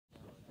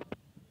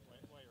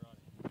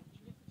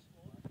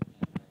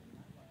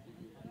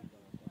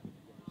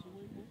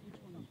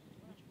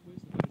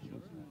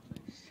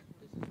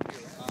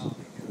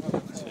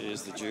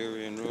Here's the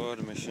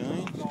DurianRider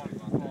machine,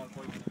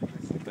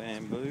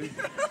 bamboo,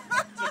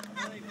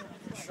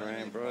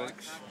 SRAM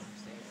brakes,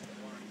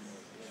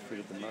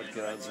 fitted the mud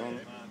guards on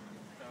it,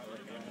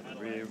 the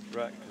rear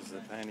rack because the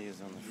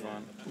panniers on the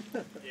front,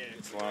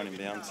 slowing him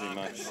down too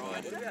much, so yeah,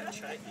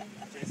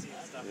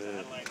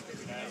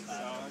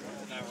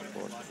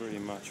 it's pretty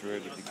much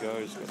ready to go.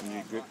 It's got a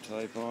new grip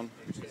tape on,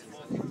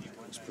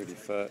 it's pretty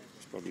fat,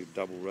 it's probably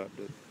double wrapped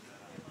it.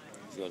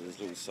 He's got his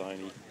little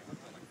Sony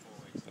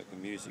like a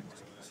music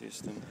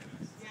system.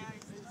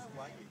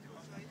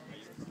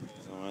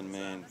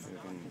 Ironman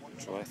freaking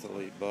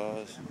triathlete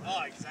bars.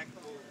 Oh,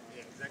 exactly.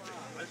 Yeah, exactly.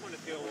 I just want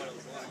to feel what it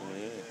was like.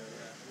 Yeah.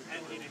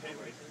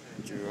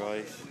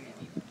 Durace.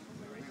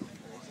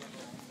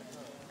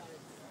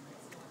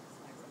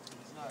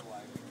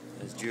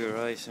 There's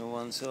Durace on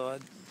one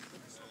side.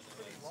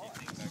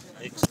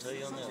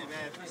 XT on the other.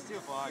 If you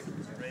still bike,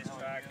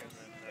 racetrack, and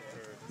then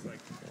after it's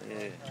like.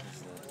 Yeah.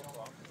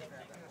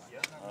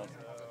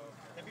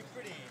 It'd be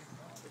pretty.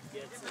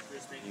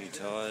 New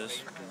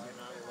tyres.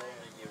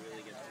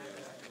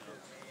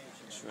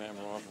 SRAM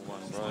rifle,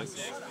 one brakes.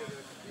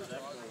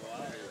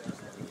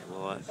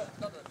 Light.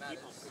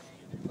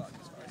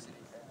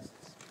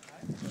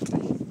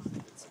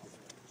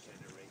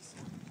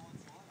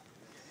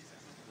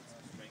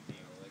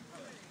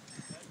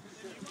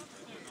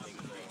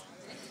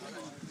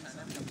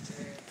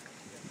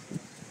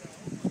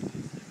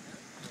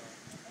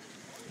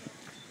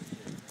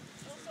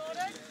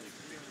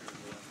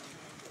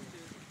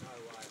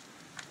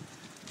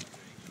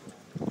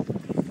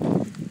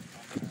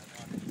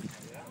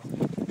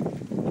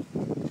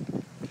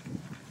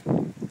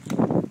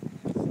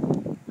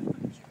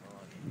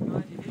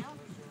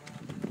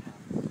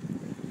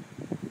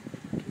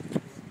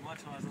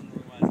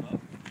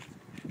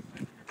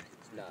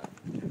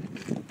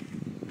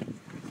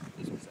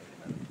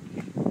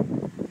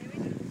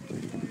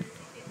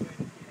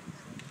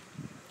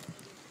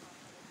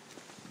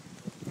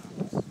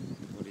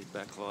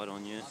 Backlight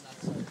on you.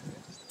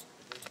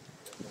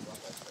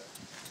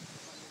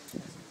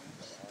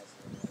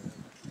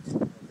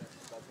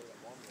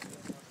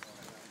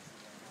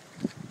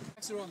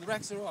 The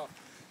racks are off.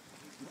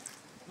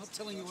 I'm not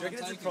telling you what I'm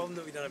taking. It's a problem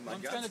that we don't have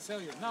mud guards? I'm going to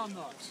tell you. No, I'm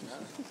not. No, it's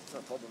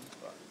not a problem,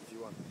 but if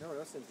you want. No one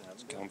else seems to have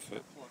It's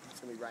comfort.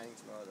 It's going to be raining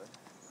tomorrow though.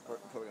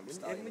 Probably going to be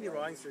starting. Even when you're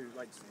riding through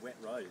like wet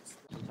roads.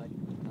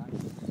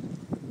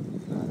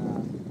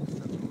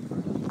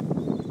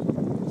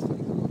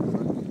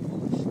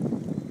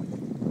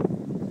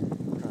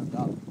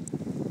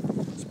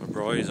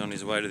 He's on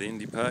his way to the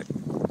Indipac,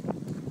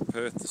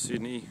 Perth to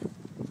Sydney,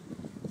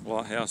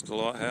 lighthouse to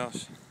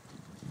lighthouse,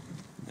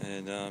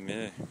 and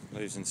yeah,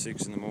 leaves in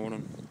 6 in the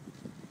morning,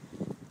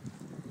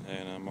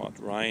 and it might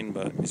rain,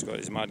 but he's got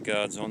his mud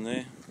guards on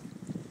there.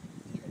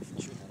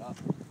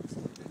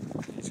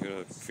 He's got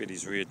to fit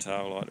his rear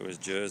tail light to his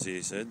jersey,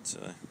 he said,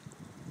 so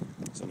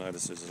I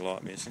noticed there's a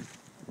light missing.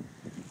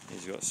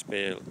 He's got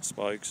spare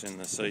spokes in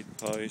the seat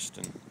post,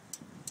 and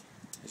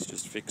he's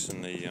just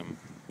fixing the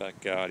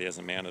back guard. He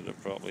hasn't mounted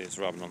it properly, it's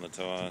rubbing on the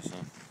tyre, so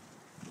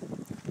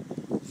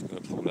he's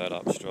got to pull that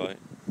up straight.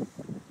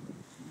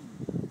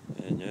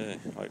 And yeah,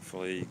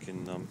 hopefully he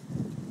can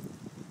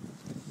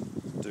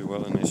do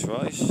well in this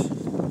race,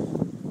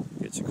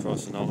 gets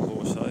across the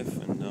Nullarbor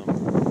safe, and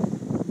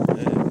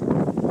yeah,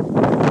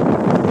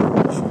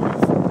 sure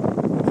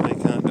if he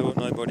can't do it,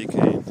 nobody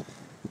can.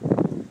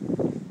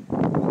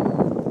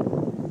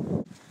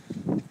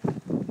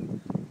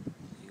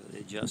 You got the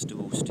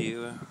adjustable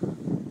steerer,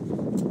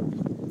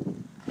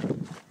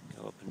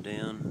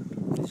 down,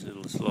 these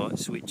little slight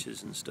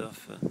switches and stuff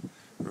for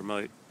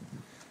remote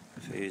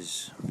if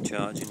he's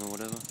charging or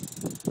whatever.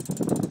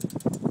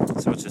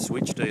 So what's a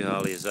switch do,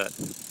 Harley, is that?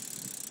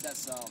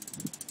 That's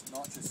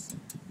nitrous.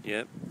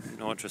 Yep,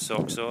 nitrous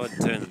oxide,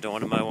 turn the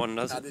dynamo on,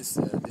 does it?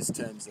 This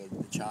turns the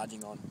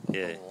charging on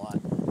yeah. the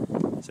light.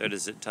 So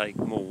does it take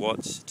more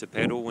watts to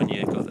pedal when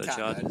you've got the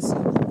charge? You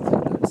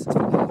can't notice it's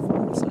got half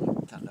watt, so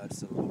you can't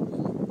notice it at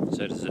all.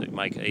 So does it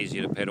make it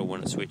easier to pedal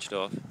when it's switched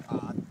off?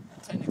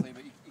 Technically,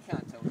 but you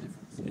can't tell the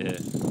difference. Yeah.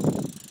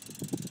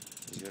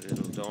 He's got a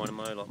little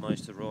dynamo like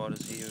most of the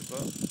riders here have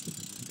got. I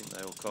think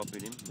they all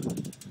copied him, but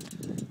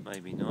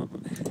maybe not.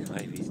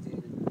 Maybe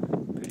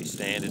pretty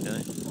standard,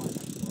 eh?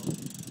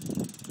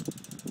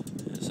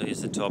 So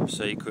here's the top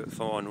secret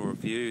final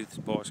review. This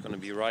bike's going to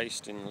be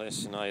raced in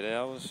less than 8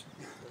 hours.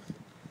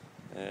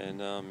 And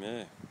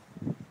yeah,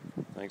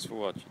 thanks for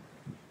watching.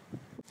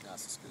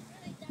 Nice, it's good.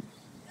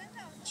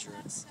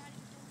 Insurance.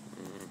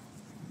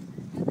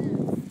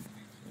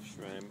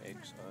 SRAM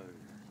XO.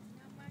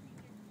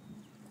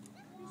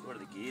 So what are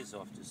the gears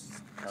off? Just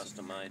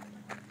custom made?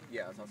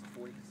 Yeah, it's also 40%.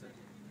 Right.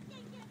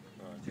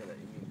 Yeah, that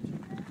image.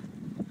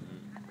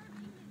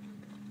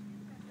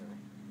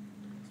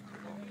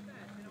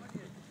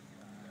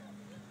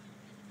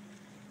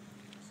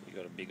 So you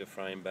got a bigger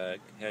frame bag.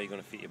 How are you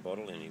going to fit your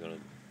bottle in? You going to?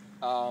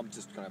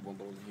 Just gonna have one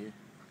bottle in here.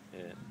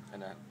 Yeah.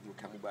 And a little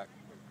camelback.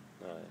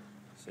 No.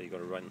 So you got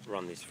to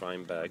run this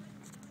frame bag.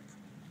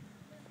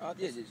 Yeah, I'll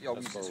use That's this all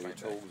your frame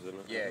tools, bag. isn't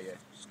it? Yeah,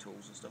 just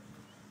tools and stuff.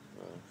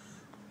 So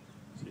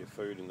your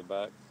food in the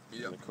back,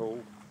 Yep. in the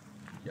cool.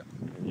 Yep.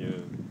 And your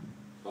And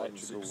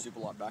electrical. super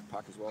light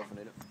backpack as well if I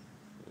need it.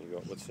 You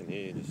got what's in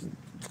here? Just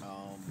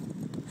I'll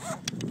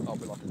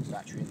put like a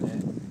battery in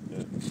there.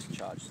 yeah.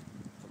 Charge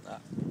from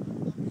that.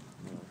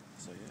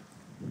 So yeah.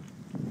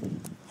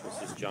 What's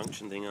this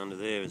junction thing under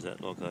there? Is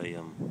that like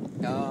a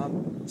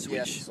switch?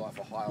 Yeah, it's like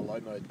a high or low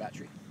mode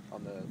battery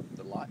on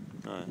the light.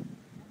 No.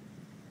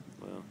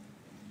 Well.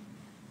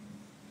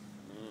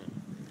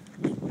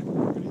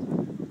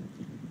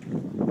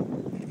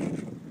 Your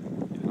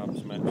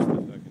hubs match the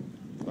fucking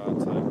bar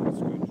table. That's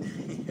good.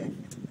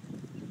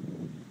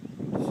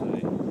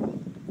 See.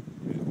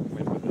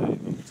 Went with the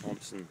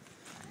Thompson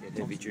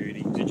heavy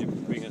duty. Did you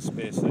bring a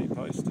spare seat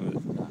post to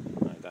it? No.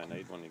 No, you don't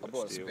need one. You've I got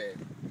bought a steel. spare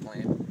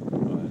plan.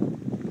 Right.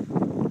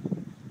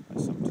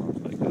 Sometimes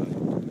they go.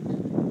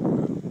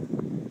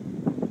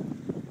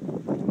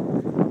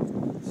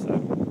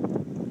 Saddle.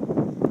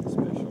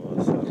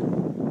 Specialised saddle.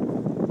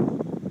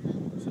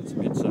 So it's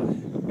bits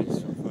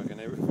fucking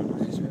everything.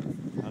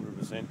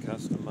 100%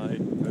 custom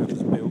made,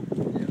 purpose built.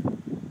 Yeah.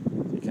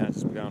 You can't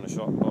just go in a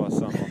shop and buy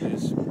something like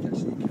this to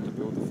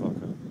build the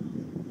fucker.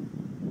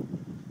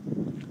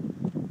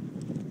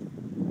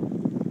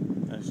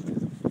 Actually,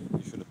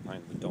 you should have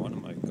painted the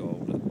dynamo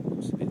gold. It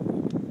looks a bit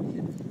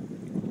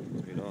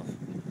off.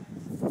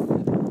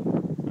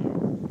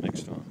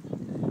 Next time.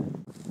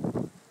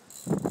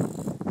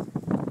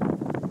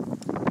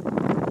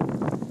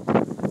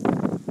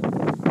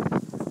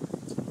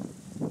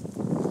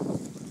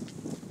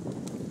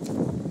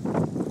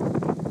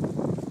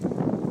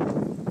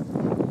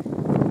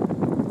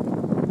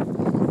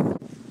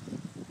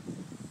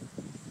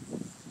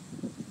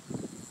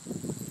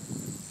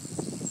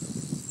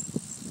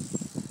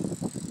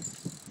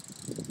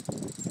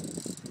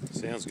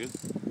 Sounds good.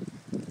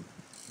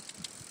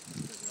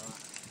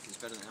 It's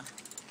better now.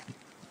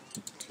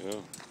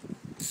 Cool.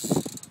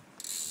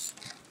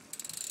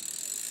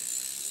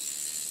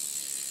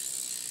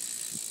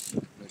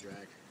 No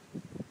drag.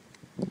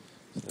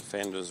 The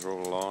fenders are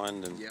all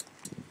aligned and Yep.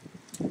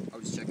 I'll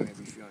just check on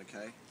every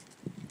 300k.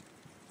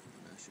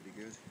 Should be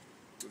good.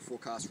 Good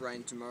forecast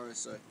rain tomorrow,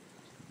 so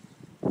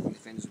I think the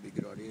fenders would be a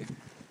good idea.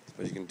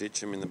 but you can ditch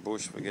them in the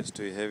bush if it gets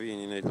too heavy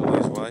and you need to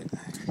lose weight.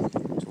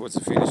 Towards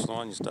the finish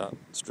line, you start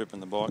stripping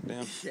the bike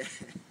down. Yeah.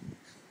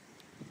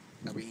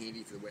 That'll be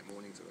handy for the wet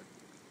mornings of it.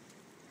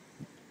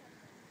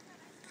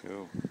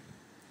 Cool.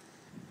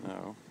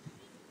 No.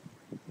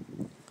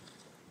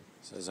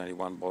 So there's only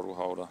one bottle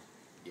holder.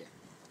 Yeah.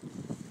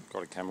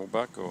 Got a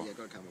camelback or? Yeah,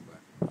 got a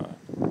camelback. Oh.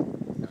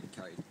 I can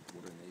carry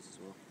water in these as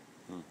well.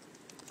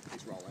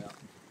 These roll out.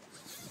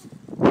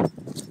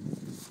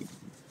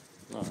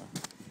 No. Got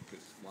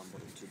one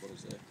bottle, 2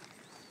 bottles there.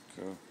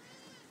 Cool.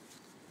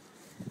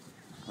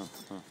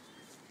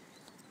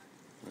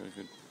 Very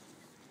good.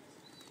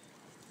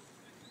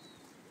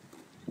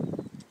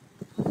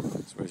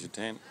 So where's your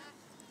tent?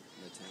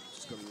 No tank.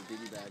 Just got a little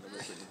diggy bag. I'll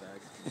look at the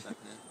bag in the back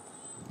now.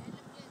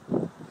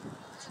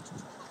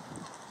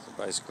 So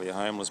basically a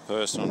homeless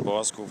person on a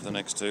bicycle for the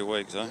next 2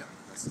 weeks, huh? Yep,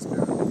 that's the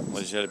spirit.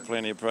 Well, you had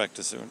plenty of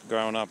practice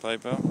growing up, eh,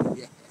 pal?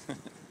 Yeah.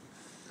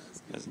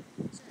 That's good.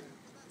 That's good.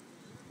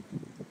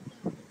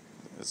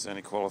 If there's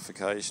any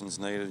qualifications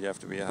needed, you have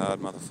to be a hard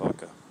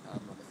motherfucker.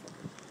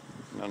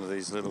 Motherfucker. None of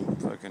these little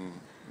fucking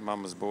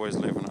mama's boys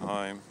living at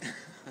home.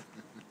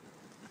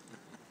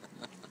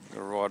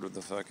 Gotta ride with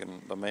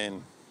the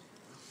men.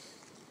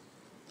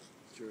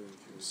 True.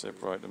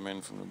 Separate the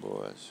men from the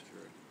boys.